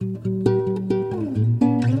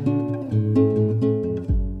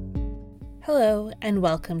Hello and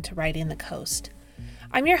welcome to Writing the Coast.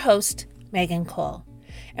 I'm your host, Megan Cole,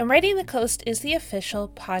 and Writing the Coast is the official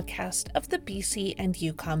podcast of the BC and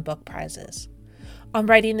Yukon Book Prizes. On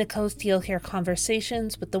Writing the Coast, you'll hear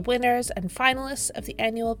conversations with the winners and finalists of the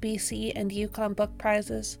annual BC and Yukon Book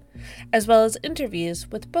Prizes, as well as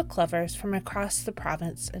interviews with book lovers from across the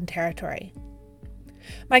province and territory.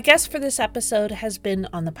 My guest for this episode has been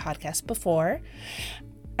on the podcast before.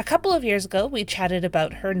 A couple of years ago, we chatted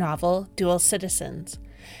about her novel, Dual Citizens.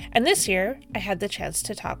 And this year, I had the chance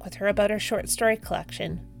to talk with her about her short story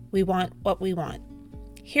collection, We Want What We Want.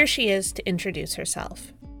 Here she is to introduce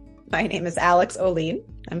herself. My name is Alex O'Lean.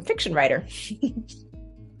 I'm a fiction writer.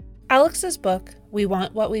 Alex's book, We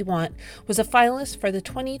Want What We Want, was a finalist for the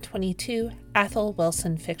 2022 Athol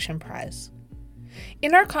Wilson Fiction Prize.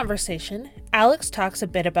 In our conversation, Alex talks a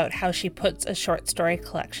bit about how she puts a short story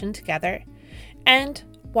collection together and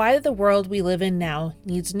why the world we live in now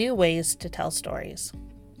needs new ways to tell stories.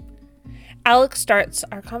 Alex starts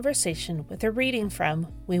our conversation with a reading from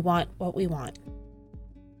We Want What We Want.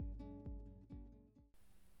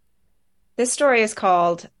 This story is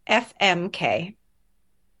called FMK.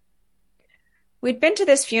 We'd been to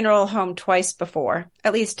this funeral home twice before.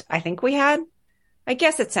 At least, I think we had. I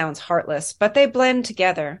guess it sounds heartless, but they blend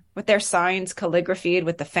together, with their signs calligraphied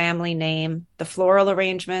with the family name, the floral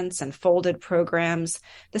arrangements and folded programs,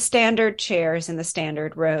 the standard chairs in the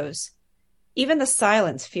standard rows. Even the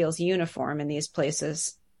silence feels uniform in these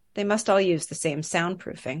places. They must all use the same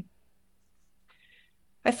soundproofing.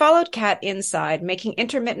 I followed Kat inside, making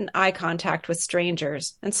intermittent eye contact with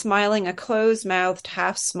strangers and smiling a close-mouthed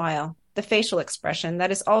half smile, the facial expression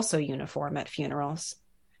that is also uniform at funerals.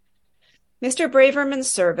 Mr. Braverman's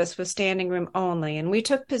service was standing room only, and we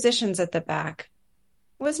took positions at the back.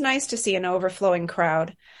 It was nice to see an overflowing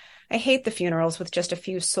crowd. I hate the funerals with just a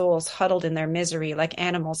few souls huddled in their misery like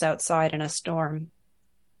animals outside in a storm.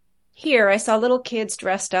 Here I saw little kids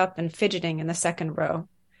dressed up and fidgeting in the second row.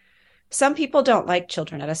 Some people don't like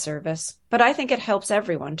children at a service, but I think it helps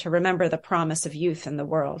everyone to remember the promise of youth in the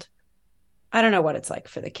world. I don't know what it's like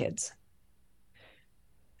for the kids.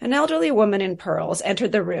 An elderly woman in pearls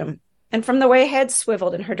entered the room, and from the way heads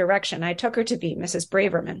swiveled in her direction, I took her to be Mrs.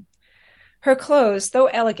 Braverman. Her clothes, though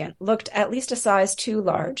elegant, looked at least a size too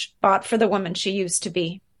large, bought for the woman she used to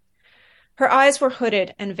be. Her eyes were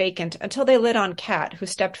hooded and vacant until they lit on Kat, who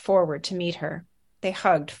stepped forward to meet her. They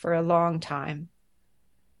hugged for a long time.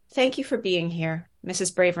 "Thank you for being here,"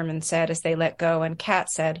 Mrs. Braverman said as they let go, and Kat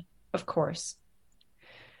said, "Of course."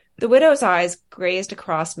 The widow's eyes grazed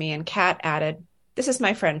across me, and Kat added, "This is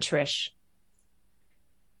my friend Trish."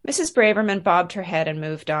 Mrs. Braverman bobbed her head and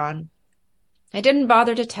moved on. I didn't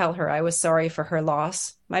bother to tell her I was sorry for her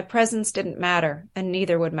loss. My presence didn't matter, and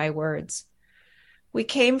neither would my words. We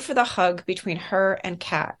came for the hug between her and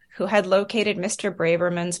Kat, who had located Mr.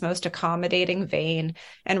 Braverman's most accommodating vein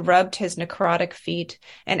and rubbed his necrotic feet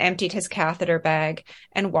and emptied his catheter bag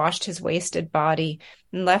and washed his wasted body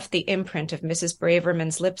and left the imprint of Mrs.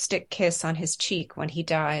 Braverman's lipstick kiss on his cheek when he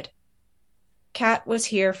died. Kat was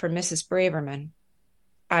here for Mrs. Braverman.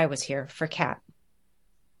 I was here for Kat.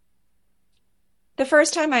 The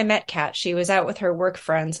first time I met Kat, she was out with her work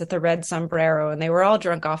friends at the Red Sombrero, and they were all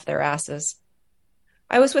drunk off their asses.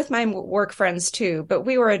 I was with my work friends too, but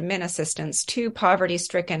we were admin assistants, too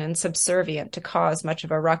poverty-stricken and subservient to cause much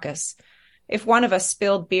of a ruckus. If one of us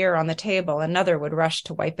spilled beer on the table, another would rush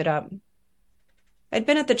to wipe it up. I'd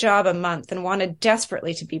been at the job a month and wanted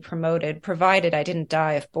desperately to be promoted, provided I didn't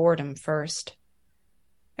die of boredom first.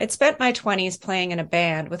 I'd spent my 20s playing in a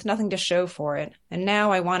band with nothing to show for it, and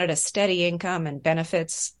now I wanted a steady income and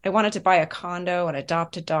benefits. I wanted to buy a condo and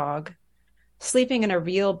adopt a dog. Sleeping in a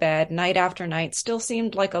real bed night after night still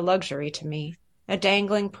seemed like a luxury to me, a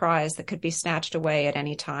dangling prize that could be snatched away at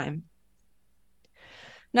any time.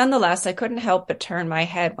 Nonetheless, I couldn't help but turn my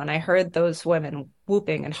head when I heard those women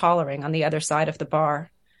whooping and hollering on the other side of the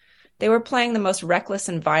bar. They were playing the most reckless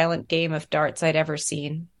and violent game of darts I'd ever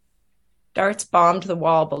seen. Darts bombed the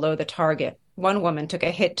wall below the target. One woman took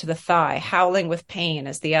a hit to the thigh, howling with pain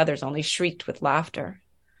as the others only shrieked with laughter.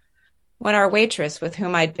 When our waitress, with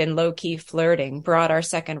whom I'd been low-key flirting, brought our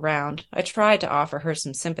second round, I tried to offer her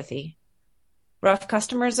some sympathy. "Rough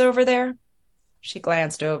customers over there?" She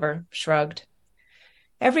glanced over, shrugged.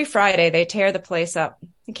 "Every Friday they tear the place up.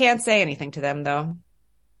 You can't say anything to them, though."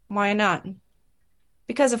 "Why not?"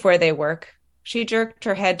 "Because of where they work." She jerked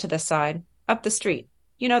her head to the side. "Up the street.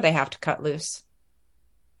 You know they have to cut loose."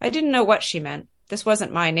 I didn't know what she meant. This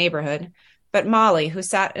wasn't my neighborhood. But Molly, who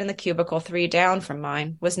sat in the cubicle 3 down from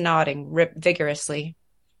mine, was nodding vigorously.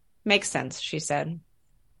 "Makes sense," she said.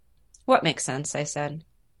 "What makes sense?" I said.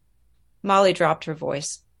 Molly dropped her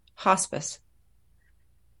voice. "Hospice.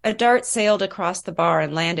 A dart sailed across the bar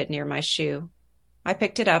and landed near my shoe. I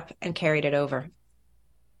picked it up and carried it over.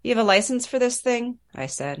 You have a license for this thing? I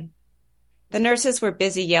said. The nurses were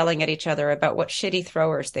busy yelling at each other about what shitty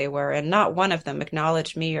throwers they were, and not one of them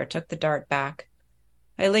acknowledged me or took the dart back.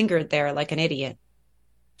 I lingered there like an idiot.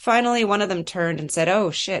 Finally, one of them turned and said,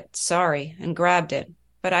 "Oh, shit, sorry," and grabbed it,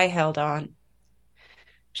 but I held on.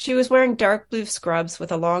 She was wearing dark blue scrubs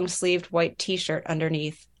with a long-sleeved white t-shirt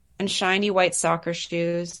underneath, and shiny white soccer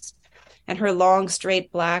shoes, and her long,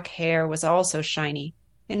 straight black hair was also shiny.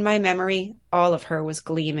 In my memory, all of her was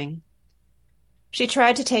gleaming. She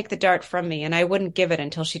tried to take the dart from me, and I wouldn't give it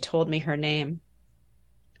until she told me her name.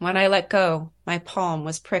 When I let go, my palm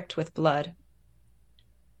was pricked with blood.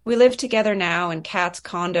 We live together now in Kat's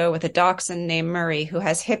condo with a dachshund named Murray who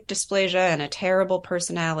has hip dysplasia and a terrible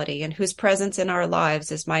personality and whose presence in our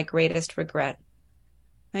lives is my greatest regret.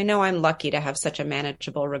 I know I'm lucky to have such a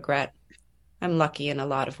manageable regret. I'm lucky in a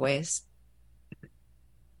lot of ways.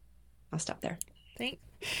 I'll stop there. Thanks.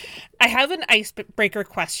 I have an icebreaker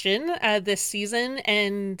question this season,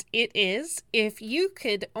 and it is, if you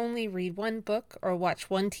could only read one book or watch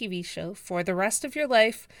one TV show for the rest of your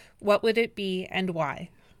life, what would it be and why?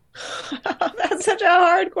 That's such a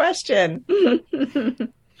hard question.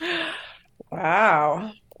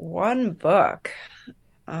 Wow. One book.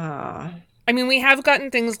 I mean, we have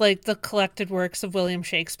gotten things like the collected works of William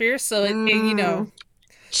Shakespeare, so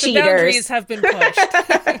Cheaters. The boundaries have been pushed.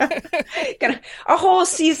 A whole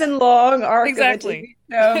season long arc. Exactly.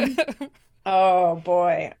 Oh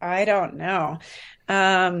boy, I don't know.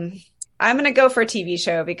 I'm going to go for a TV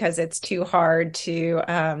show because it's too hard to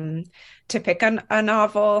pick a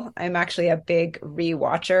novel. I'm actually a big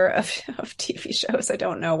rewatcher of TV shows. I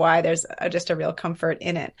don't know why. There's just a real comfort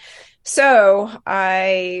in it. So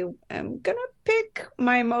I am going to pick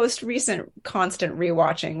my most recent constant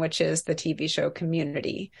rewatching, which is the TV show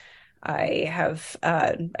Community. I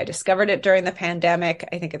discovered it during the pandemic.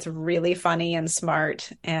 I think it's really funny and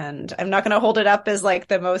smart, and I'm not going to hold it up as like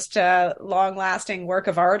the most long-lasting work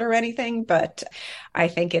of art or anything, but I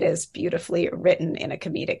think it is beautifully written in a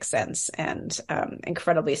comedic sense and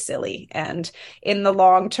incredibly silly. And in the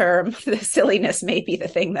long term, the silliness may be the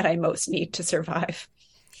thing that I most need to survive.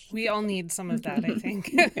 We all need some of that, I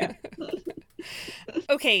think.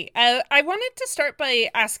 Okay, I wanted to start by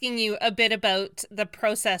asking you a bit about the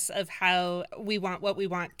process of how We Want What We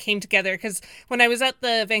Want came together, because when I was at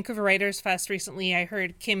the Vancouver Writers Fest recently, I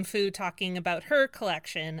heard Kim Fu talking about her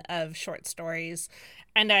collection of short stories,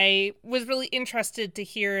 and I was really interested to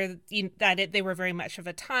hear that they were very much of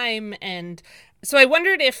a time, and so I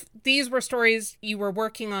wondered if these were stories you were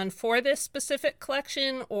working on for this specific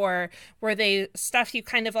collection, or were they stuff you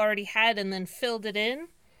kind of already had and then filled it in?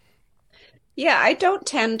 Yeah, I don't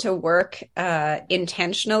tend to work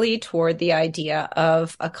intentionally toward the idea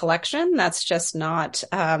of a collection. That's just not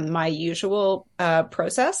my usual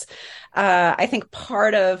process. I think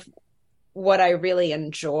part of what I really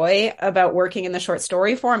enjoy about working in the short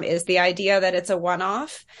story form is the idea that it's a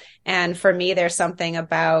one-off. And for me, there's something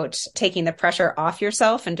about taking the pressure off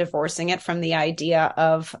yourself and divorcing it from the idea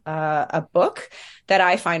of a book that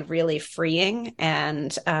I find really freeing.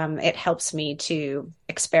 And it helps me to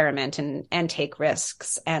experiment and take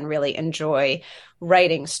risks and really enjoy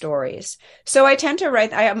writing stories. So I tend to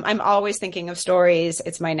write, I'm always thinking of stories.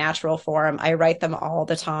 It's my natural form. I write them all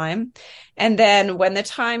the time. And then when the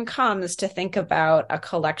time comes to think about a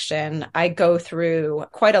collection, I go through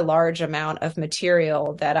quite a large amount of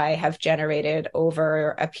material that I have generated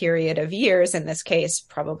over a period of years, in this case,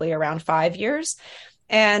 probably around 5 years.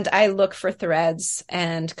 And I look for threads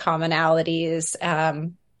and commonalities,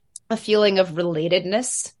 a feeling of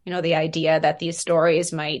relatedness, the idea that these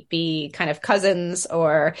stories might be kind of cousins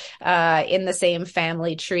or in the same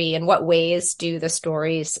family tree. In what ways do the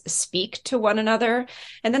stories speak to one another?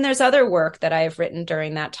 And then there's other work that I've written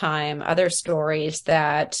during that time, other stories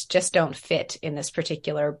that just don't fit in this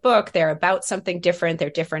particular book. They're about something different. They're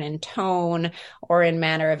different in tone or in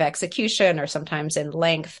manner of execution or sometimes in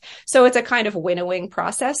length. So it's a kind of winnowing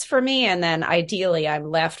process for me. And then ideally, I'm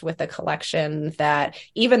left with a collection that,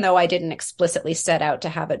 even though I didn't explicitly set out to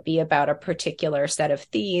have it be about a particular set of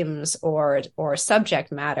themes or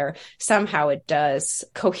subject matter, somehow it does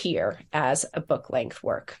cohere as a book-length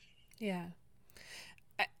work. Yeah.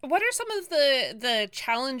 What are some of the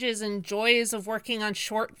challenges and joys of working on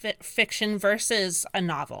short fiction versus a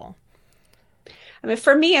novel? I mean,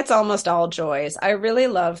 for me, it's almost all joys. I really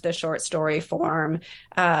love the short story form.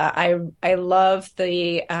 I love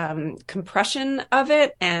the compression of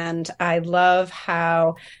it, and I love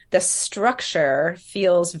how the structure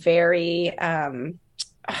feels very.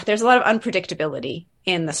 There's a lot of unpredictability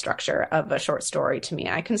in the structure of a short story to me.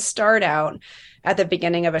 I can start out at the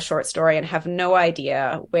beginning of a short story and have no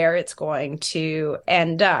idea where it's going to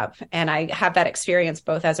end up. And I have that experience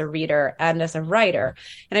both as a reader and as a writer.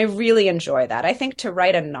 And I really enjoy that. I think to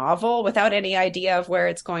write a novel without any idea of where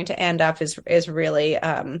it's going to end up is really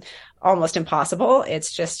almost impossible.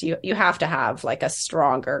 It's just you have to have like a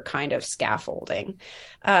stronger kind of scaffolding.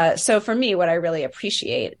 So for me, what I really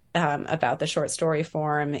appreciate about the short story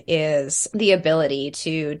form is the ability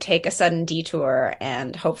to take a sudden detour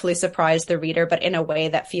and hopefully surprise the reader, but in a way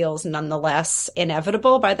that feels nonetheless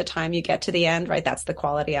inevitable by the time you get to the end, right? That's the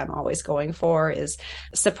quality I'm always going for, is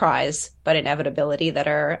surprise, but inevitability that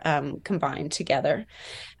are combined together.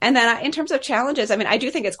 And then in terms of challenges, I mean, I do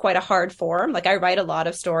think it's quite a hard form. Like I write a lot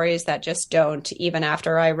of stories that just don't, even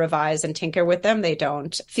after I revise and tinker with them, they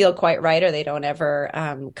don't feel quite right, or they don't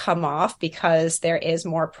ever come off, because there is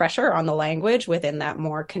more pressure on the language within that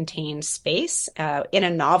more contained space. In a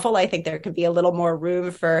novel, I think there can be a little more room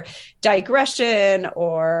for digression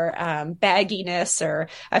or bagginess or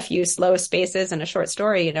a few slow spaces. In a short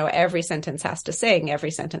story, you know, every sentence has to sing,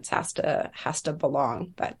 every sentence has to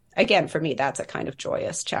belong. But again, for me, that's a kind of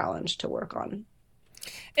joyous challenge to work on.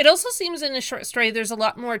 It also seems in a short story there's a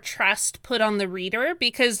lot more trust put on the reader,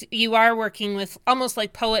 because you are working with almost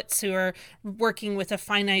like poets who are working with a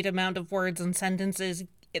finite amount of words and sentences.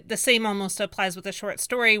 The same almost applies with a short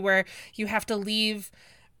story, where you have to leave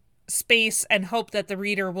space and hope that the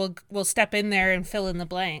reader will step in there and fill in the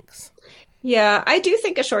blanks. Yeah, I do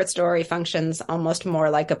think a short story functions almost more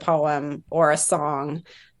like a poem or a song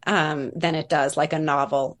than it does like a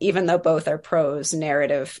novel, even though both are prose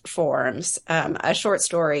narrative forms. A short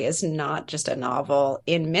story is not just a novel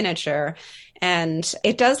in miniature, and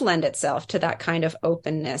it does lend itself to that kind of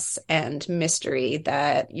openness and mystery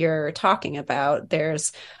that you're talking about.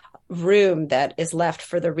 There's room that is left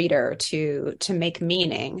for the reader to make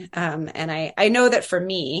meaning. And I know that for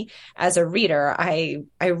me as a reader, I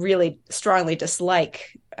really strongly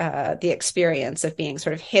dislike the experience of being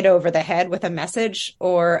sort of hit over the head with a message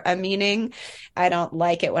or a meaning. I don't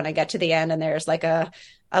like it when I get to the end and there's like a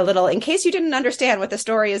little, in case you didn't understand what the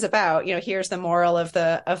story is about, you know, here's the moral of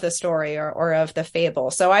the story or of the fable.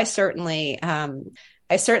 So I certainly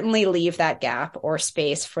leave that gap or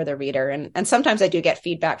space for the reader. And sometimes I do get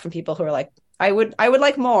feedback from people who are like, I would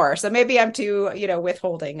like more. So maybe I'm too,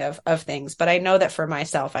 withholding of things. But I know that for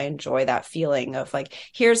myself, I enjoy that feeling of like,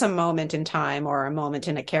 here's a moment in time or a moment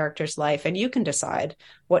in a character's life, and you can decide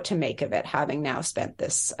what to make of it, having now spent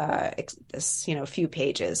this few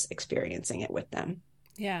pages experiencing it with them.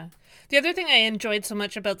 Yeah. The other thing I enjoyed so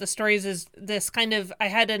much about the stories is this kind of, I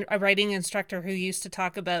had a writing instructor who used to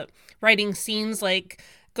talk about writing scenes like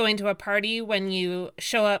going to a party when you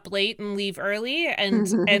show up late and leave early.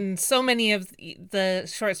 And so many of the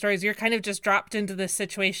short stories, you're kind of just dropped into this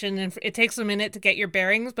situation, and it takes a minute to get your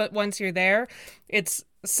bearings. But once you're there, it's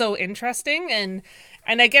so interesting. And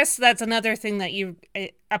I guess that's another thing that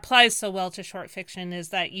it applies so well to short fiction, is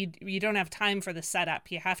that you don't have time for the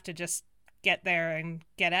setup. You have to just get there and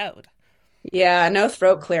get out. Yeah, no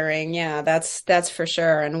throat clearing. Yeah, that's for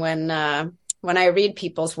sure. And when I read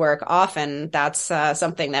people's work, often that's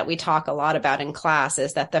something that we talk a lot about in class,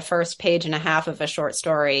 is that the first page and a half of a short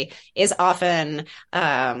story is often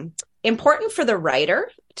important for the writer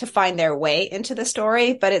to find their way into the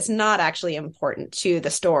story, but it's not actually important to the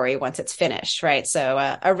story once it's finished, right?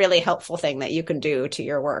 So a really helpful thing that you can do to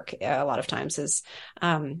your work a lot of times is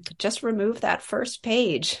just remove that first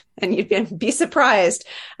page, and you'd be surprised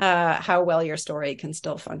how well your story can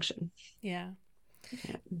still function. Yeah.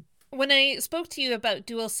 When I spoke to you about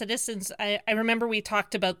Dual Citizens, I remember we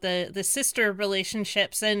talked about the sister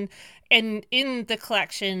relationships, and in the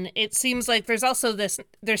collection, it seems like there's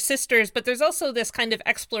sisters, but there's also this kind of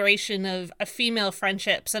exploration of female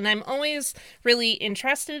friendships. And I'm always really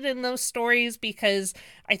interested in those stories, because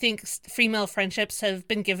I think female friendships have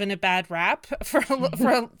been given a bad rap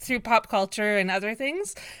through pop culture and other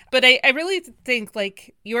things. But I really think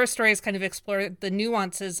like your stories kind of explore the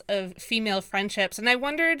nuances of female friendships. And I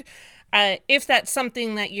wondered if that's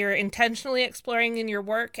something that you're intentionally exploring in your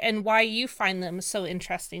work, and why you find them so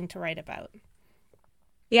interesting to write about.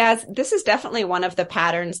 Yeah, this is definitely one of the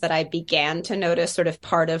patterns that I began to notice sort of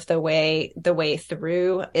part of the way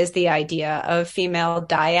through, is the idea of female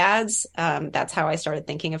dyads. That's how I started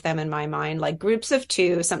thinking of them in my mind, like groups of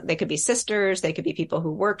two. They could be sisters, they could be people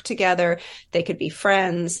who work together, they could be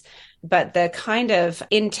friends. but the kind of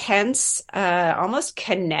intense, almost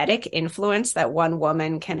kinetic influence that one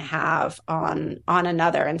woman can have on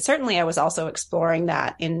another. And certainly I was also exploring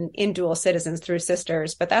that in Dual Citizens through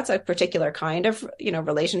sisters, but that's a particular kind of,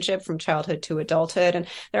 relationship from childhood to adulthood. And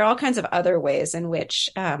there are all kinds of other ways in which,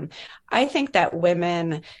 I think that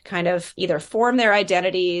women kind of either form their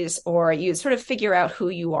identities or you sort of figure out who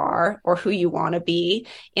you are or who you want to be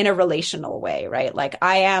in a relational way, right? Like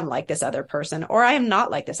I am like this other person, or I am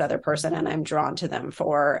not like this other person, and I'm drawn to them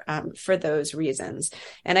for those reasons.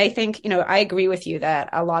 And I think, I agree with you that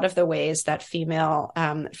a lot of the ways that female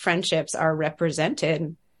friendships are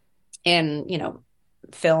represented in,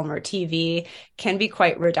 film or TV can be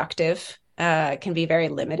quite reductive. Can be very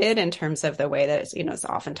limited in terms of the way that it's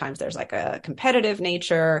oftentimes there's like a competitive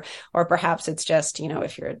nature, or perhaps it's just,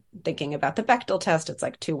 if you're thinking about the Bechdel test, it's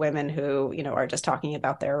like two women who, are just talking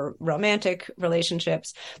about their romantic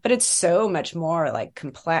relationships, but it's so much more like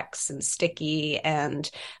complex and sticky and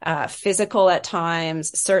physical at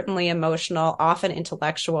times, certainly emotional, often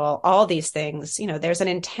intellectual, all these things. There's an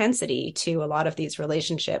intensity to a lot of these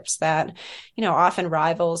relationships that, often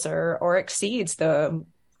rivals or exceeds the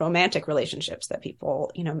romantic relationships that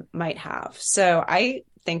people, might have. So I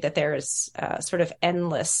think that there's sort of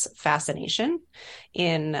endless fascination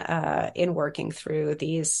in working through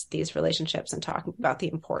these relationships and talking about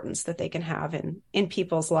the importance that they can have in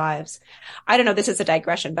people's lives. I don't know, this is a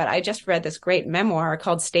digression, but I just read this great memoir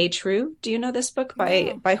called Stay True. Do you know this book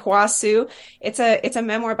by Hua Su? It's a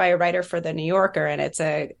memoir by a writer for the New Yorker, and it's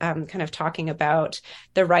a kind of talking about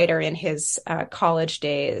the writer in his college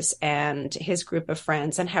days and his group of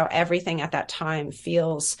friends, and how everything at that time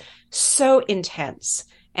feels so intense.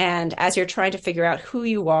 And as you're trying to figure out who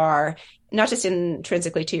you are, not just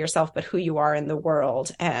intrinsically to yourself, but who you are in the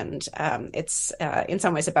world. And it's in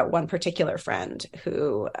some ways about one particular friend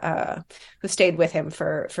who stayed with him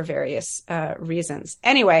for various reasons.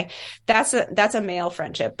 Anyway, that's a male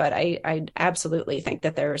friendship, but I absolutely think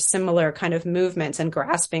that there are similar kind of movements and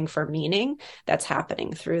grasping for meaning that's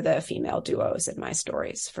happening through the female duos in my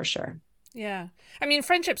stories, for sure. Yeah. I mean,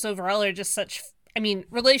 friendships overall are just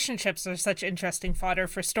relationships are such interesting fodder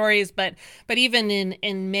for stories, but even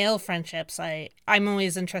in male friendships, I'm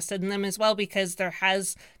always interested in them as well, because there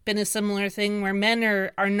has been a similar thing where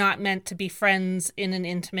men are not meant to be friends in an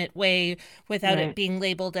intimate way without it being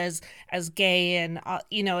labeled as gay, and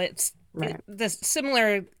it's the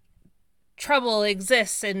similar trouble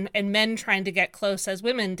exists in men trying to get close as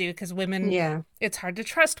women do, because women, it's hard to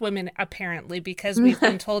trust women apparently, because we've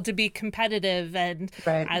been told to be competitive and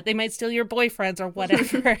they might steal your boyfriends or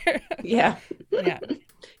whatever. Yeah,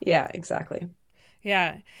 exactly.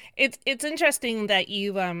 Yeah, it's interesting that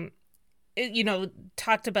you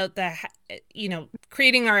talked about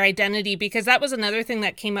creating our identity, because that was another thing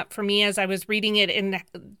that came up for me as I was reading it, in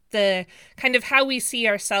the kind of how we see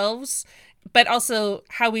ourselves, but also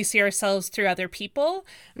how we see ourselves through other people.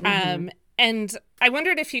 Mm-hmm. And I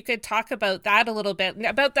wondered if you could talk about that a little bit,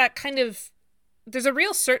 about that kind of, there's a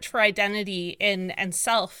real search for identity and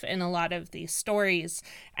self in a lot of these stories,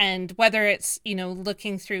 and whether it's,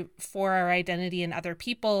 looking for our identity in other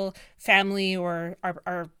people, family, or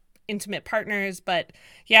our intimate partners. But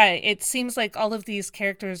yeah, it seems like all of these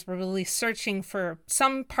characters were really searching for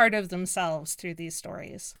some part of themselves through these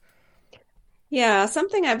stories. Yeah,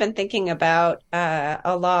 something I've been thinking about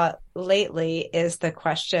a lot lately is the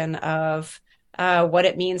question of what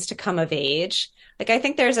it means to come of age. Like, I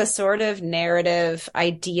think there's a sort of narrative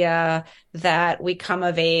idea that we come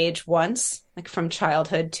of age once, like from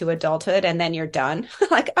childhood to adulthood, and then you're done.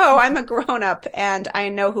 Like, oh, I'm a grown up and I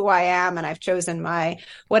know who I am, and I've chosen my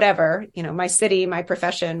whatever, my city, my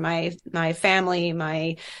profession, my family,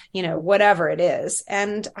 my, whatever it is.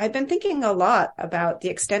 And I've been thinking a lot about the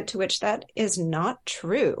extent to which that is not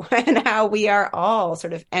true, and how we are all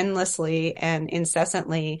sort of endlessly and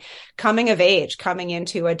incessantly coming of age, coming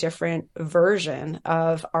into a different version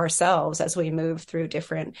of ourselves as we move through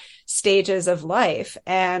different stages of life.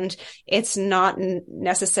 And it's not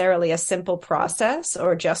necessarily a simple process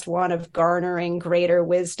or just one of garnering greater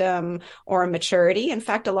wisdom or maturity. In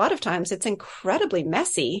fact, a lot of times it's incredibly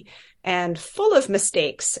messy and full of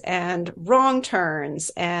mistakes and wrong turns,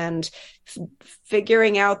 and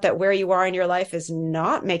figuring out that where you are in your life is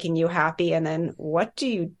not making you happy. And then what do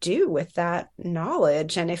you do with that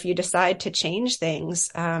knowledge? And if you decide to change things,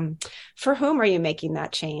 for whom are you making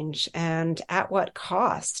that change, and at what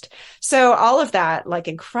cost? So all of that, like,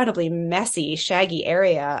 incredibly messy, shaggy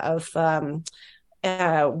area of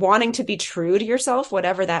wanting to be true to yourself,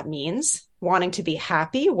 whatever that means, wanting to be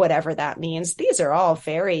happy, whatever that means. These are all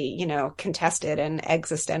very, contested and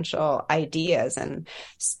existential ideas. And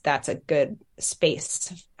that's a good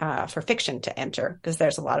space for fiction to enter because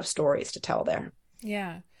there's a lot of stories to tell there.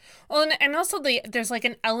 Yeah. Well, and also there's like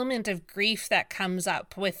an element of grief that comes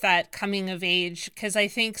up with that coming of age, because I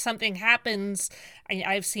think something happens.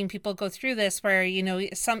 I've seen people go through this where,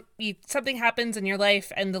 something happens in your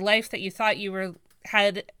life, and the life that you thought you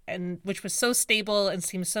had, and which was so stable and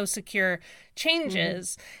seemed so secure,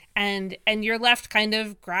 changes. And you're left kind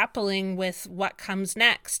of grappling with what comes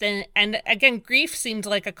next. And again, grief seems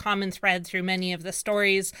like a common thread through many of the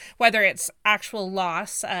stories, whether it's actual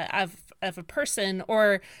loss of a person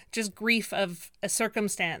or just grief of a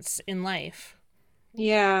circumstance in life.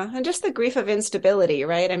 Yeah, and just the grief of instability,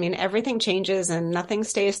 right? I mean, everything changes and nothing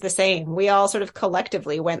stays the same. We all sort of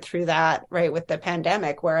collectively went through that, right, with the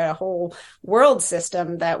pandemic, where a whole world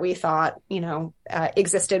system that we thought,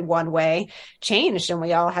 existed one way changed, and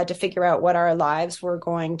we all had to figure out what our lives were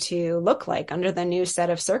going to look like under the new set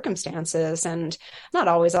of circumstances. And not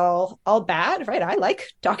always all bad, right? I like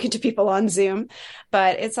talking to people on Zoom,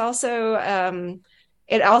 but it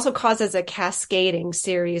also causes a cascading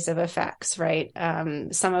series of effects, right?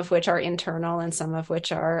 Some of which are internal and some of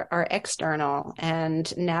which are external,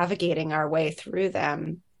 and navigating our way through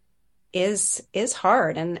them is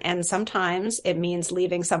hard. And sometimes it means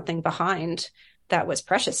leaving something behind that was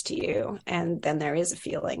precious to you. And then there is a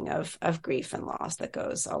feeling of grief and loss that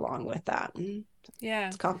goes along with that. Yeah.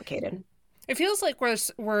 It's complicated. It feels like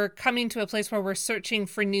we're coming to a place where we're searching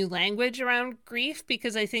for new language around grief,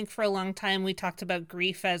 because I think for a long time we talked about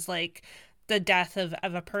grief as like the death of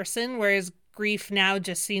a person, whereas grief now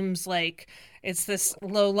just seems like it's this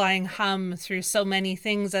low-lying hum through so many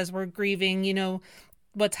things as we're grieving,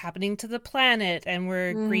 what's happening to the planet, and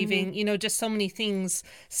we're grieving, just so many things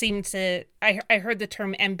seem to, I heard the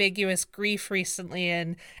term ambiguous grief recently,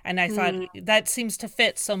 and I thought that seems to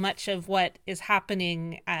fit so much of what is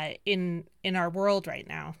happening in our world right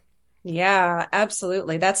now. Yeah,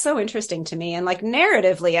 absolutely. That's so interesting to me. And like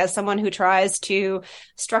narratively, as someone who tries to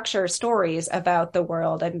structure stories about the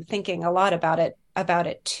world, I'm thinking a lot about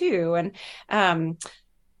it too. And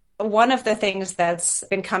one of the things that's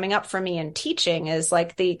been coming up for me in teaching is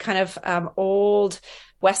like the kind of old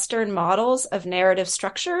Western models of narrative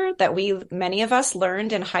structure that many of us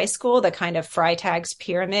learned in high school, the kind of Freytag's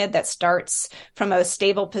pyramid that starts from a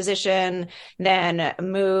stable position, then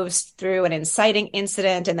moves through an inciting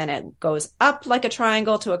incident, and then it goes up like a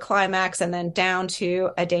triangle to a climax, and then down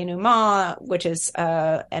to a denouement, which is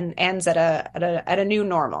and ends at a new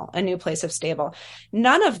normal, a new place of stable.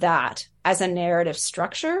 None of that as a narrative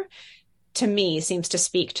structure, to me, seems to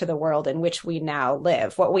speak to the world in which we now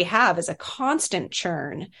live. What we have is a constant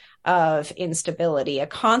churn of instability, a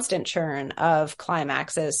constant churn of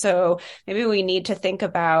climaxes. So maybe we need to think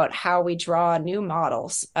about how we draw new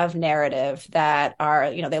models of narrative that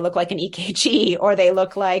are, they look like an EKG, or they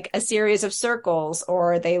look like a series of circles,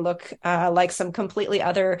 or they look like some completely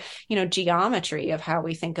other, geometry of how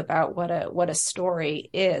we think about what a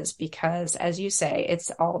story is. Because as you say,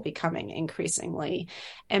 it's all becoming increasingly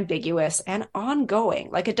ambiguous and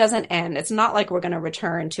ongoing. Like it doesn't end. It's not like we're going to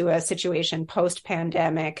return to a situation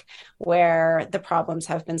post-pandemic where the problems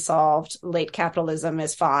have been solved, late capitalism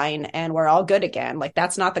is fine, and we're all good again. Like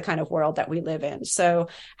that's not the kind of world that we live in. So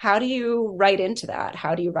how do you write into that?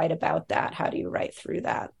 How do you write about that? How do you write through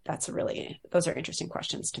that? Those are interesting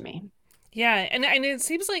questions to me. Yeah, and it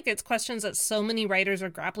seems like it's questions that so many writers are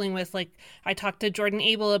grappling with. Like I talked to Jordan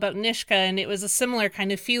Abel about Nishka, and it was a similar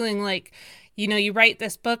kind of feeling like, you write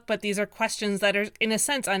this book, but these are questions that are, in a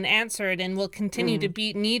sense, unanswered and will continue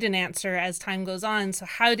to need an answer as time goes on. So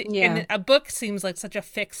and a book seems like such a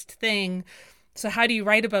fixed thing. So how do you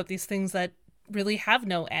write about these things that really have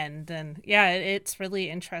no end? And yeah, it's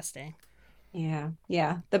really interesting.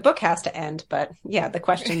 Yeah. The book has to end, but yeah, the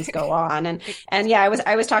questions go on. And yeah,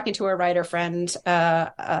 I was talking to a writer friend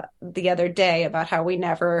the other day about how we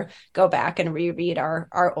never go back and reread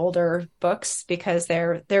our older books, because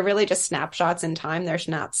they're really just snapshots in time. They're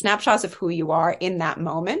snapshots of who you are in that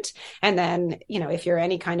moment. And then, if you're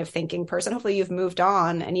any kind of thinking person, hopefully you've moved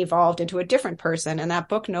on and evolved into a different person, and that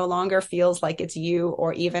book no longer feels like it's you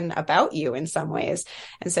or even about you in some ways.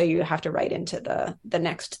 And so you have to write into the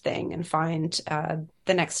next thing and find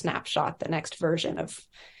the next snapshot, the next version of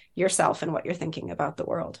yourself and what you're thinking about the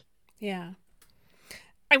world. Yeah.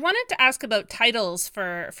 I wanted to ask about titles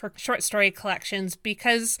for short story collections,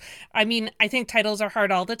 because, I think titles are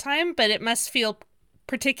hard all the time, but it must feel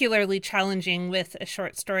particularly challenging with a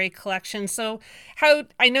short story collection. So how,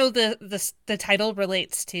 I know the title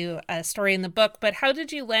relates to a story in the book, but how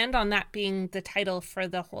did you land on that being the title for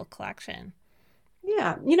the whole collection?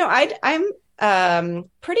 Yeah, I'm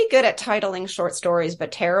pretty good at titling short stories,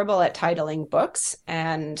 but terrible at titling books.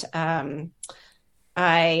 And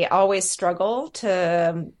I always struggle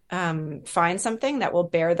to find something that will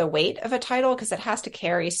bear the weight of a title because it has to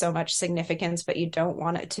carry so much significance, but you don't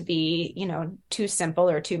want it to be, too simple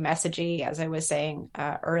or too messagey, as I was saying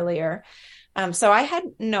earlier. So I had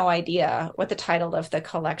no idea what the title of the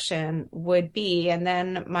collection would be. And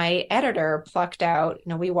then my editor plucked out,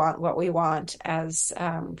 we want what we want as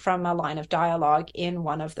from a line of dialogue in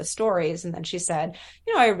one of the stories. And then she said,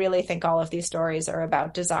 I really think all of these stories are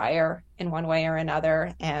about desire in one way or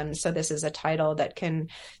another. And so this is a title that can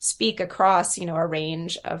speak across, a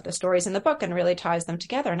range of the stories in the book and really ties them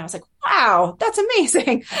together. And I was like, wow, that's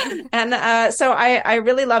amazing. And so I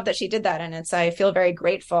really love that she did that. And I feel very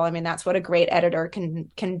grateful. I mean, that's what a great editor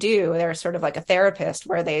can do. They're sort of like a therapist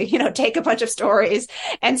where they, take a bunch of stories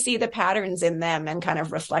and see the patterns in them and kind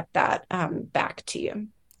of reflect that back to you.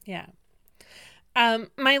 Yeah.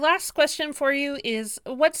 My last question for you is,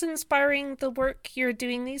 what's inspiring the work you're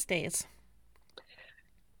doing these days?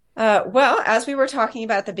 Well, as we were talking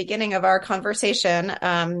about at the beginning of our conversation,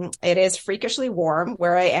 it is freakishly warm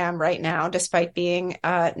where I am right now, despite being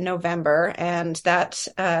November. And that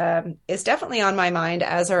is definitely on my mind,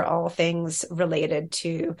 as are all things related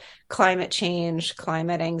to climate change,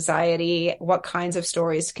 climate anxiety. What kinds of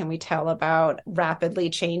stories can we tell about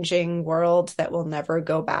rapidly changing world that will never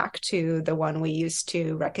go back to the one we used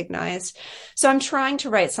to recognize? So I'm trying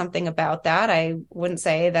to write something about that. I wouldn't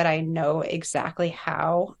say that I know exactly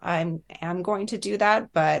how I am going to do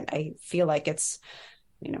that, but I feel like it's,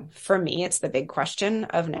 for me, it's the big question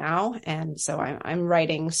of now. And so I'm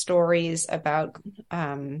writing stories about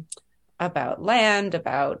land,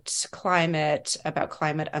 about climate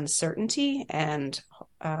uncertainty, and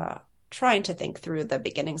trying to think through the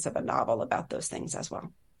beginnings of a novel about those things as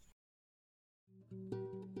well.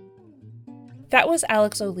 That was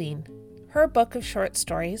Alex Oline. Her book of short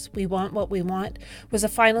stories, We Want What We Want, was a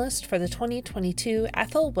finalist for the 2022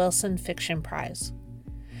 Ethel Wilson Fiction Prize.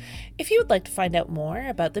 If you would like to find out more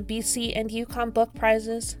about the BC and Yukon Book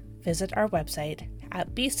Prizes, visit our website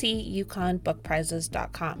at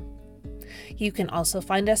bcyukonbookprizes.com. You can also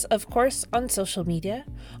find us, of course, on social media,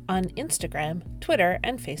 on Instagram, Twitter,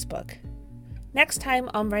 and Facebook. Next time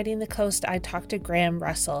on Writing the Coast, I talk to Graham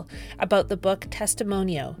Russell about the book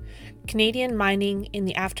Testimonio, Canadian Mining in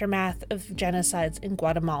the Aftermath of Genocides in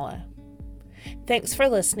Guatemala. Thanks for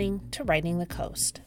listening to Writing the Coast.